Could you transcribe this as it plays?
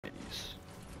minis.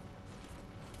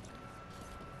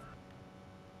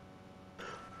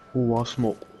 Who wants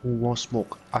smoke? Who wants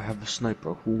smoke? I have a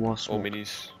sniper. Who wants Oh, smoke?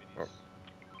 minis. Or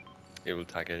it will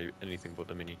tag anything but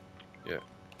the mini. Yeah.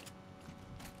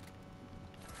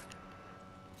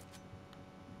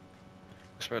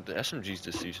 I swear the SMGs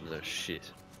this season are shit.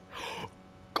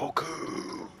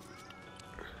 Goku!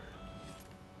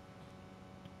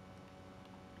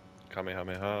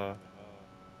 Kamehameha.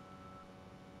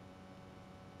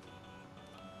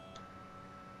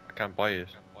 I can't buy it.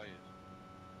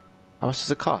 How much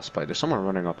does it cost? But there's someone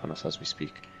running up on us as we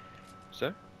speak. Is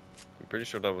there? I'm pretty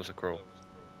sure that was a crow.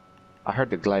 I heard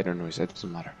the glider noise. It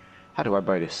doesn't matter. How do I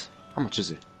buy this? How much is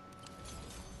it?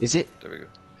 Is it? There we go.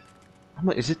 How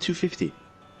much is it? 250.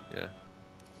 Yeah.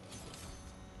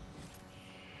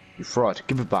 You fraud.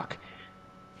 Give it back.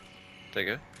 Take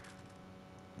it.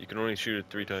 You can only shoot it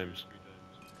 3 times.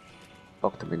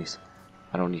 Fuck the minis.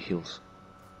 I don't need heals.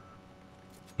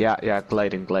 Yeah,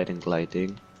 gliding.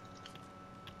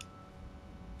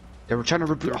 They were trying to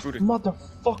recruit. Oh,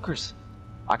 motherfuckers!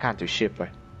 I can't do shit, bro.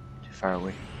 Too far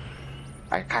away.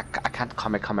 I can't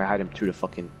hide him through the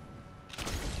fucking.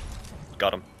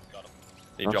 Got him.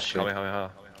 He Oh, dropped shit.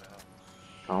 Kamehameha.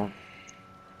 Oh.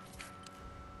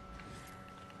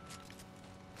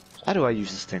 How do I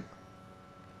use this thing?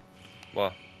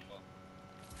 What?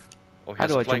 Oh, he How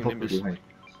has do a I flying jump up Nimbus. really high?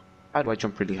 How do I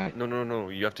jump really high? No.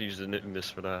 You have to use the Nimbus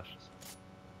for that.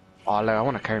 Oh, like, I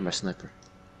want to carry my sniper.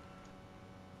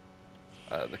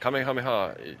 The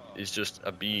Kamehameha is just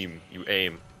a beam you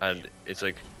aim, and it's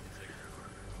like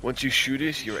once you shoot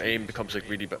it, your aim becomes like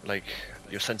really like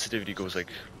your sensitivity goes like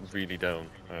really down.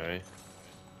 All right.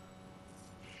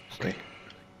 Okay.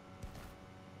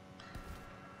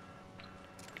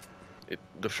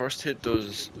 The first hit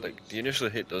does like the initial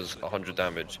hit does 100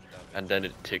 damage, and then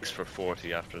it ticks for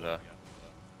 40 after that.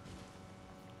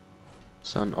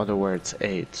 So in other words,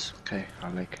 AIDS. Okay, I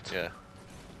like it. Yeah.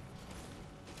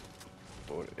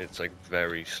 But it's like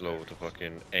very slow to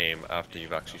fucking aim after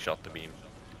you've actually shot the beam.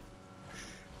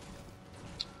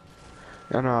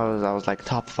 You know, I was like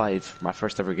top 5 my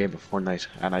first ever game of Fortnite,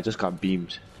 and I just got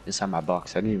beamed inside my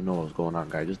box. I didn't even know what was going on,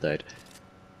 guy. I just died.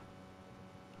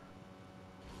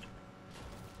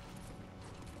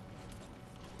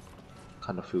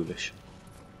 Kind of foolish.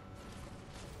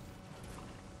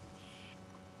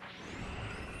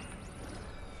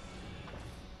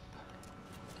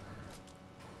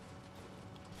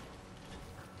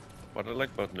 What I like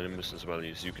about the Nimbus as well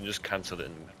is you can just cancel it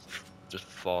and just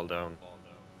fall down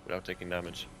without taking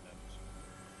damage.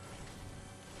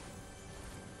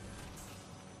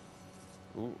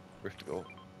 Ooh, Rift to go.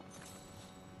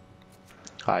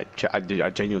 I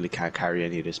genuinely can't carry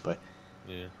any of this, but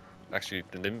Yeah. Actually,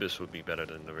 the Nimbus would be better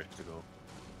than the Rift to go.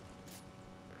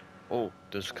 Oh,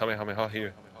 there's Kamehameha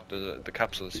here. The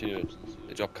capsules here.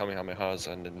 They drop Kamehamehas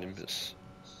and the Nimbus.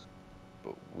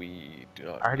 But we do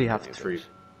not. I already need have any of 3. those.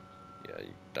 Yeah,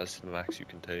 that's the max you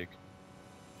can take.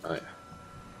 Oh yeah.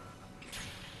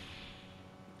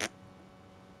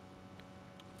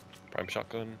 Prime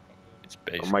shotgun. It's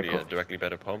basically Michael. a directly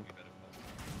better pump.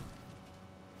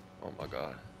 Oh my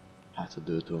god. I had to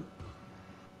do it to him.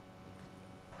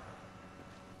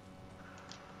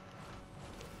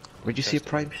 Where'd you see a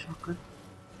prime shotgun?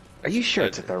 Are you sure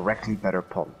it's a directly better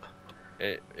pump?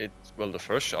 Well, the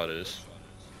first shot is.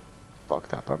 Fuck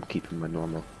that, but I'm keeping my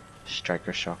normal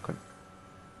striker shotgun.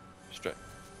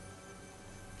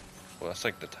 Well, that's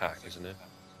like the tack, isn't it?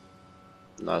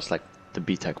 No, it's like the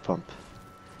B-Tech pump.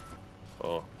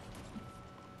 Oh.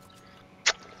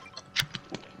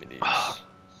 Minis.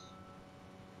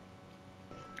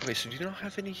 Wait, so do you not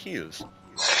have any heals?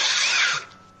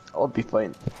 I'll be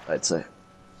fine, I'd say.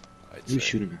 I'd Who's say.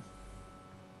 shooting her?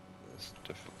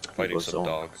 Fighting Go some zone.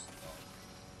 dog.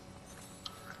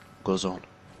 Go zone.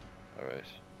 Alright.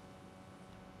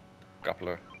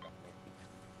 Grappler.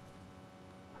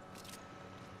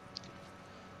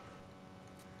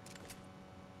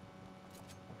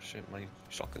 Oh shit, my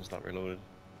shotgun's not reloaded.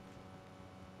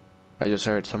 I just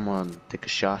heard someone take a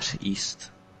shot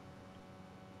east.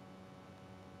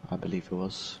 I believe it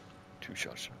was.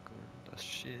 2-shot shotgun. That's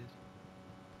shit.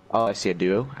 Oh, I see a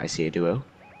duo.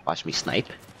 Watch me snipe.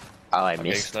 Oh, I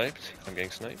missed. I'm getting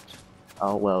sniped.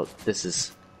 Oh, well, this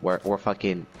is... We're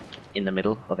fucking in the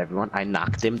middle of everyone. I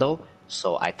knocked him, though.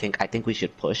 So I think we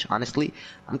should push, honestly.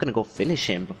 I'm gonna go finish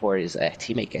him before his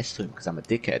teammate gets to him, because I'm a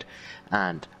dickhead.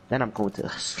 And then I'm going to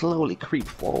slowly creep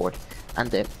forward.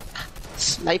 And then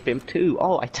snipe him, too.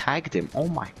 Oh, I tagged him. Oh,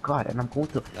 my God. And I'm going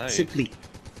to simply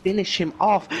finish him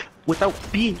off without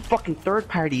being fucking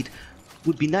third-partied.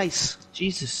 Would be nice.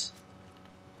 Jesus.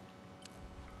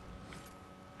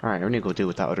 Alright, I need to go deal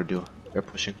with that other duo. They're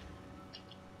pushing.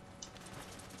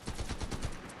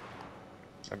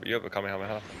 You have a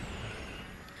Kamehameha.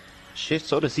 Shit,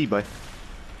 so does he, boy.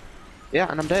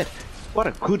 Yeah, and I'm dead. What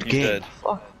a good He's game. dead.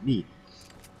 Fuck me.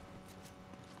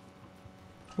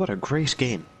 What a great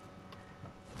game.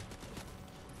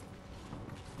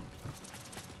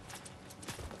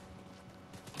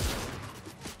 Bro,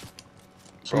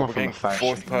 Someone we're from getting a fire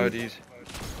fourth shooting parties.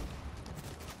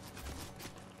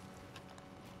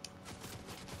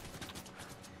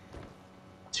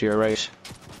 to your right.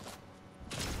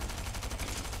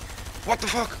 What the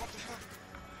fuck?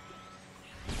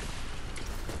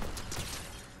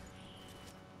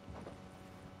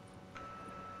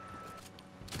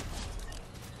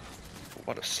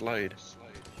 What a slide.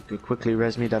 You could quickly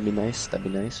res me, that'd be nice. That'd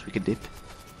be nice. We could dip.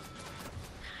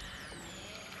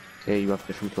 Okay, you have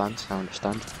different plans, I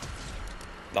understand.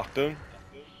 Knockdown?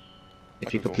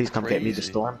 If you could please come get me, the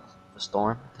crazy. storm. The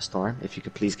storm. The storm. If you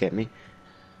could please get me.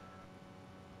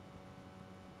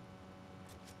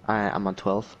 I'm on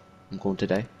 12. I'm going to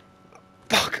die.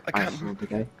 Fuck, I I can't am going move. to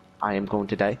die. I am going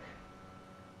to die.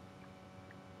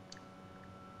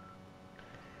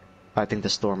 I think the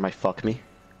storm might fuck me.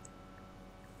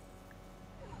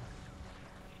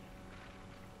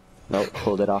 No,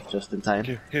 pulled it off just in time.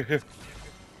 Here.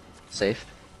 Safe.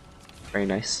 Very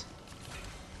nice.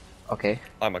 Okay,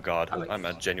 I'm a god. I like I'm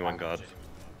a genuine god.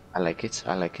 I like it.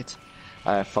 I like it.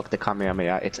 Fuck the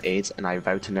Kamehameha. It's AIDS, and I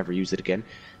vow to never use it again,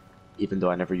 even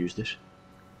though I never used it.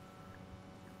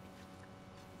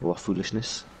 What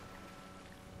foolishness.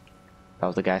 That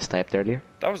was the guy I sniped earlier.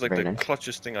 That was like Very the nice.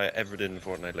 clutchest thing I ever did in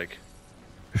Fortnite. Like,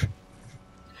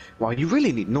 Wow, you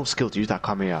really need no skill to use that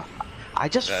Kamehameha. I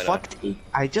just Yeah, I know. fucked a.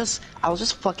 I was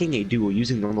just fucking a duo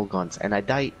using normal guns, and I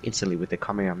died instantly with the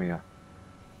Kamehameha.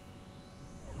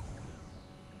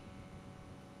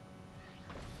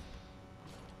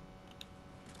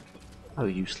 Oh,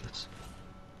 useless.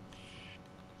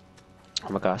 Oh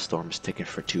my god, Storm's taking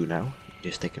for 2 now.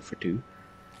 He's taking for 2.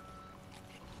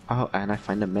 Oh, and I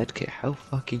find a medkit. How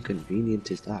fucking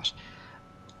convenient is that?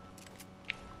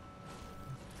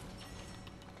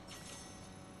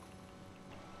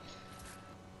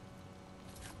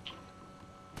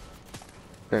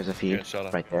 There's a feed Yeah, shut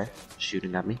up. right there,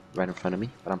 shooting at me, right in front of me,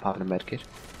 but I'm popping a medkit.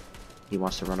 He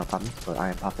wants to run up on me, but I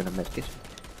am popping a medkit.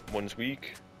 one's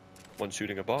weak, one's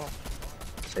shooting a ball.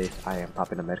 Safe, I am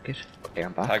popping a medkit. Okay,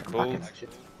 I'm back. Tag I'm back in both. action.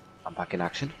 I'm back in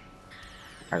action.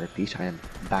 I repeat, I am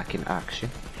back in action.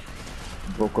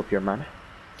 Woke up your man.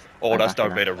 Oh, I'm that's back in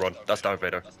Darth Vader. Run. That's Darth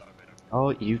Vader.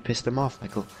 Oh, you pissed him off,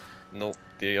 Michael. No,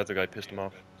 the other guy pissed him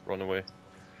off. Run away.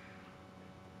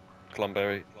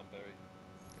 Clumberry.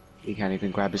 He can't even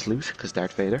grab his loot, because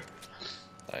Darth Vader.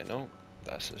 I know.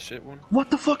 That's a shit one. What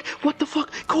the fuck? What the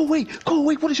fuck? Go away! Go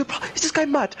away! What is your problem? Is this guy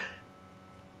mad?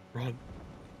 Run.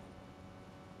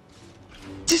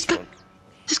 This guy... Run.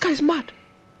 This guy's mad!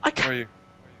 I Where can't... are you?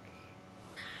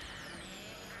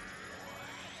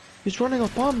 He's running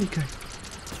up on me, guy.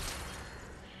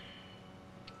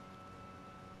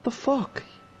 The fuck?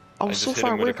 I I was just so hit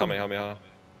far him with away a from him. Kamehameha.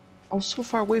 I was so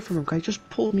far away from him, guy. He just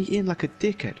pulled me in like a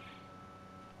dickhead.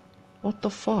 What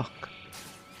the fuck?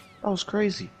 That was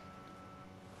crazy.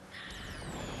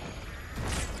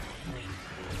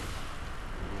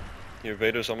 Your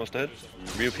Vader's almost dead.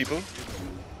 Real people.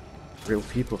 Real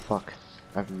people, fuck.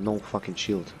 I have no fucking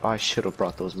shield. Oh, I should have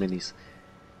brought those minis.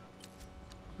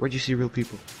 Where'd you see real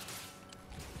people?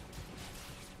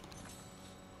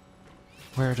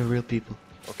 Where are the real people?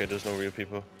 Okay, there's no real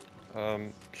people. I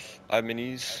have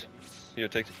minis. Here,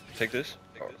 take this.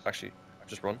 Or actually,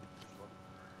 just run.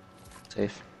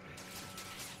 Safe.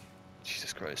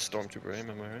 Jesus Christ, Stormtrooper aim,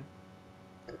 am I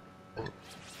right?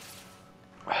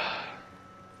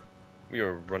 We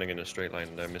are running in a straight line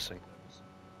and they're missing.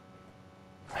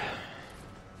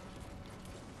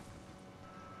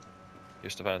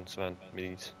 Here's Stefan,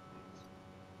 minis.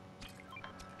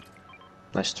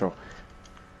 Nice throw.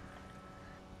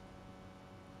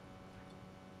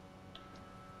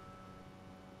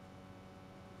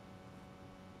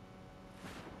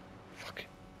 Fuck.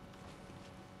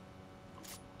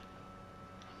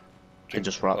 I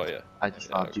just robbed. Oh yeah. I just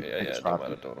robbed you. Okay, I yeah, just don't robbed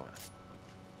matter, you. don't matter.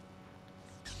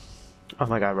 Oh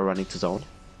my god, we're running to zone.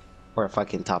 We're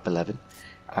fucking top 11.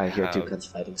 I hear have- Duke's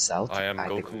fighting south. I am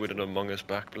think Goku with an Among Us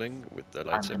back bling with the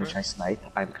I'm gonna try lightsaber. snipe.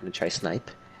 I'm gonna try snipe.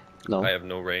 No, I have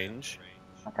no range.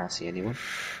 I can't see anyone.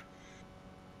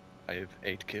 I have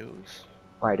 8 kills.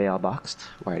 Why are they all boxed?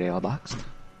 Why are they all boxed?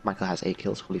 Michael has 8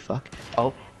 kills, holy fuck.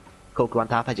 Oh, Goku on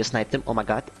top, I just sniped him. Oh my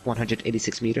god,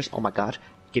 186 meters. Oh my god,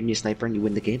 give me a sniper and you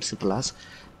win the game, simple as.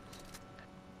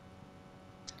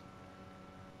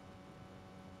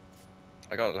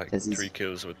 I got like It's 3 easy.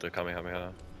 kills with the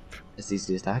Kamehameha. It's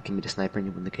easy as that. Give me the sniper and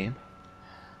you win the game.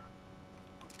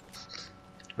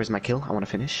 Where's my kill? I want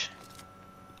to finish.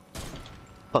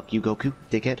 Fuck you, Goku,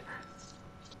 dickhead.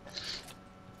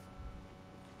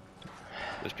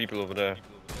 There's people over there.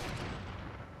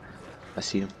 I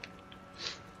see him.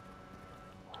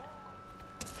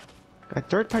 God,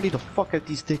 third party the fuck out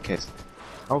these dickheads.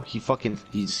 Oh, he's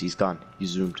gone. He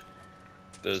zoomed.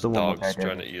 There's Still one more dogs guy there.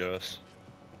 trying to eat us.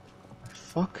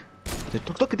 Fuck.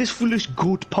 Look at this foolish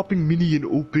goat popping minion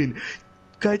open.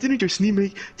 Guy, didn't your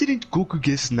teammate, didn't Goku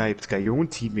get sniped, guy? Your own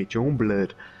teammate, your own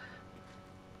blood.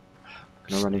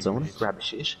 Gonna run his own. Teammate. Grab a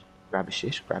shit. Grab a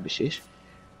shit. Grab a shit.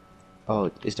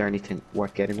 Oh, is there anything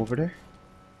worth getting over there?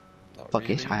 Not Fuck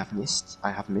really. it, I have missed.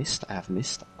 I have missed. I have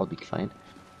missed. I'll be fine.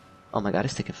 Oh my god,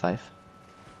 it's taking 5.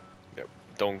 Yep.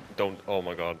 Don't. Oh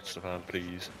my god, Stefan,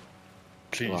 please.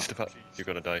 Please, What? Stefan. You're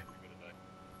gonna die.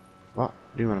 What?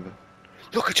 What do you want to do?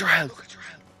 Look at your health!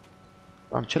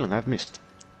 I'm chilling, I've missed.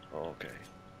 Okay.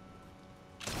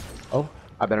 Oh,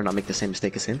 I better not make the same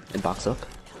mistake as him and box up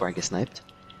before I get sniped.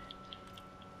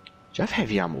 Do you have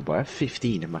heavy ammo, bro? I have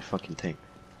 15 in my fucking thing.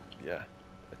 Yeah,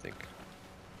 I think.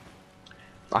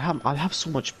 I'll have so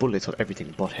much bullets on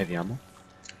everything but heavy ammo.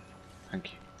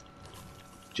 Thank you.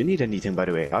 Do you need anything, by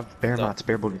the way? I have bare No. mats,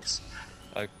 bare bullets.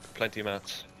 I have plenty of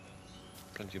mats.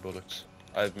 Plenty of bullets.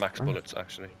 I have max Oh. bullets,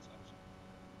 actually.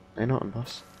 I know,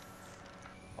 boss.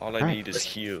 All I Alright, need is let's-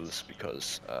 heals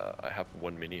because I have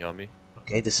 1 mini on me.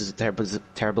 Okay, this is a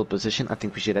terrible position. I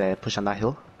think we should push on that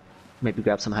hill. Maybe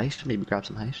grab some height. Maybe grab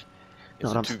some height. It's No,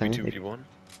 what a I'm saying. 2v2v1.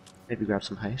 Maybe grab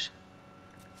some height.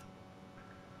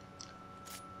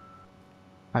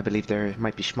 I believe there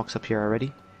might be schmucks up here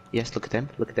already. Yes, look at them.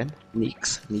 Look at them.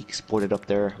 Neeks boarded up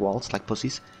their walls like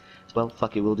pussies. Well,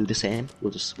 fuck it, we'll do the same.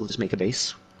 We'll just make a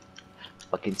base.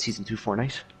 Fucking season 2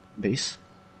 Fortnite base.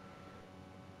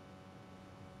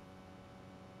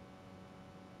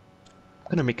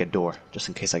 I'm gonna make a door just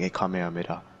in case I get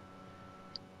Kamehameha.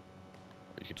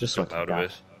 You can Just just jump like out of that.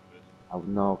 it. Oh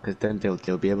no, because then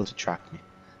they'll be able to track me.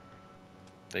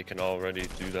 They can already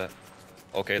do that.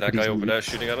 Okay, that But he's guy over weak. there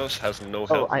shooting at us has no Oh,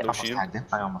 health, I no almost shield. tagged him.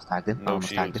 I almost tagged him. I No almost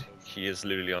tagged shield. him. He is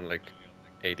literally on like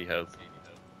 80 health.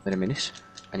 Wait a minute.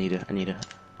 I need a.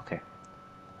 Okay.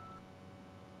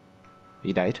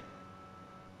 He died.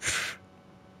 It's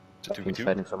a He's 2v2.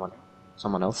 fighting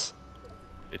someone else.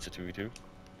 It's a 2v2.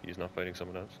 He's not fighting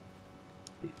someone else.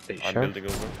 Are you I'm sure? building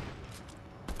over.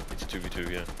 It's a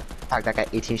 2v2, yeah. Tag that guy.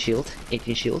 18 shield.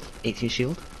 18 shield. 18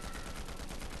 shield.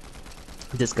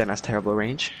 This gun has terrible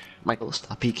range. Michael,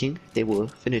 stop peeking. They will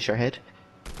finish your head.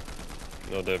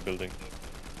 No, they're building.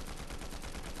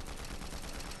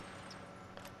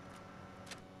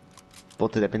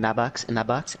 Both of them in that box. In that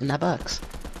box. In that box.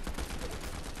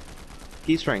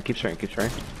 Keep trying. Keep trying. Keep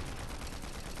trying.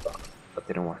 That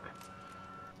didn't work.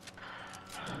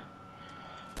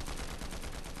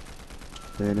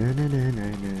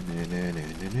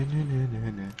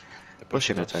 They're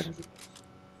Pushing pushing us. outside.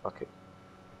 Fuck it.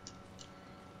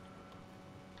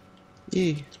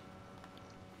 Yeah.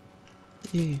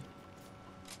 Yeah.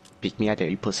 Pick me out there,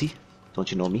 you pussy.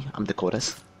 Don't you know me? I'm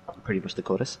Dakotas. I'm pretty much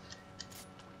Dakotas.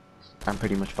 I'm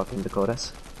pretty much fucking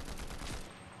Dakotas.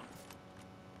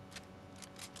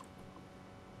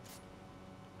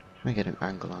 Let me get an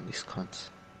angle on these cunts.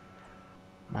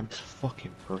 Man, this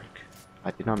fucking brick.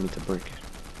 I did not mean to break it.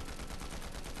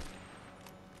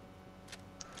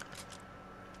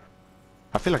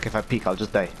 I feel like if I peek, I'll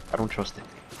just die. I don't trust it.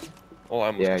 Oh, I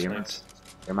almost Yeah, got your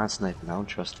sniped. man's sniping. I don't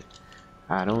trust it.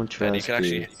 I don't trust And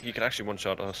it. he can actually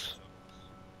one-shot us.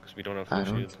 Because we don't have I no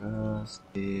don't shield. trust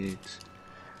it.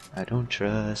 I don't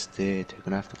trust it. You're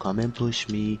gonna have to come and push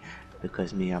me.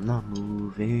 Because me, I'm not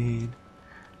moving.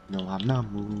 No, I'm not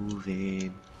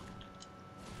moving.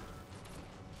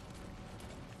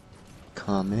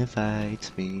 Come and fight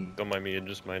me. Don't mind me, I'm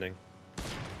just mining.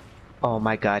 Oh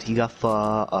my god, he got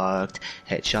fucked.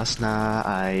 Headshot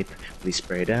snipe. We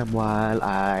spray them while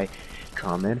I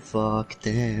come and fuck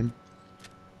them.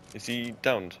 Is he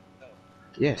downed?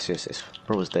 Yes, yes, yes.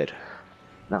 Bro is dead.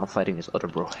 Now I'm fighting his other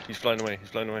bro. He's flying away, he's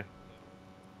flying away.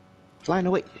 Flying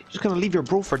away. You're just gonna leave your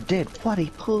bro for dead. What a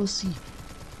pussy.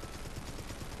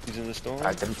 He's in the storm.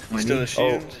 Tagged him. He's still a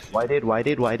shield. Oh,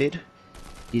 whited.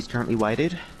 He's currently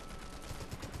whited.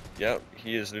 Yeah,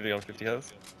 he is literally on 50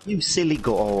 health. You silly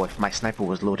go. Oh, if my sniper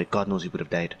was loaded, God knows he would have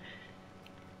died.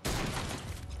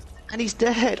 And he's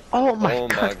dead. Oh my Oh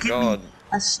god. my Give god. me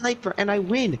a sniper and I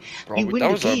win. Bro, you win that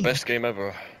the was game. our best game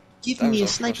ever. Give that me was a our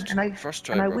sniper first- and I first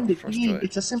try, and I bro. win the First game. try.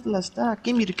 It's as simple as that.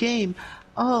 Give me the game.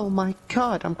 Oh my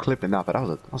god. I'm clipping that, but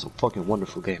that was a fucking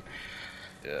wonderful game.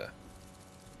 Yeah.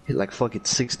 Hit like fucking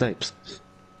 6 times.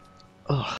 Ugh.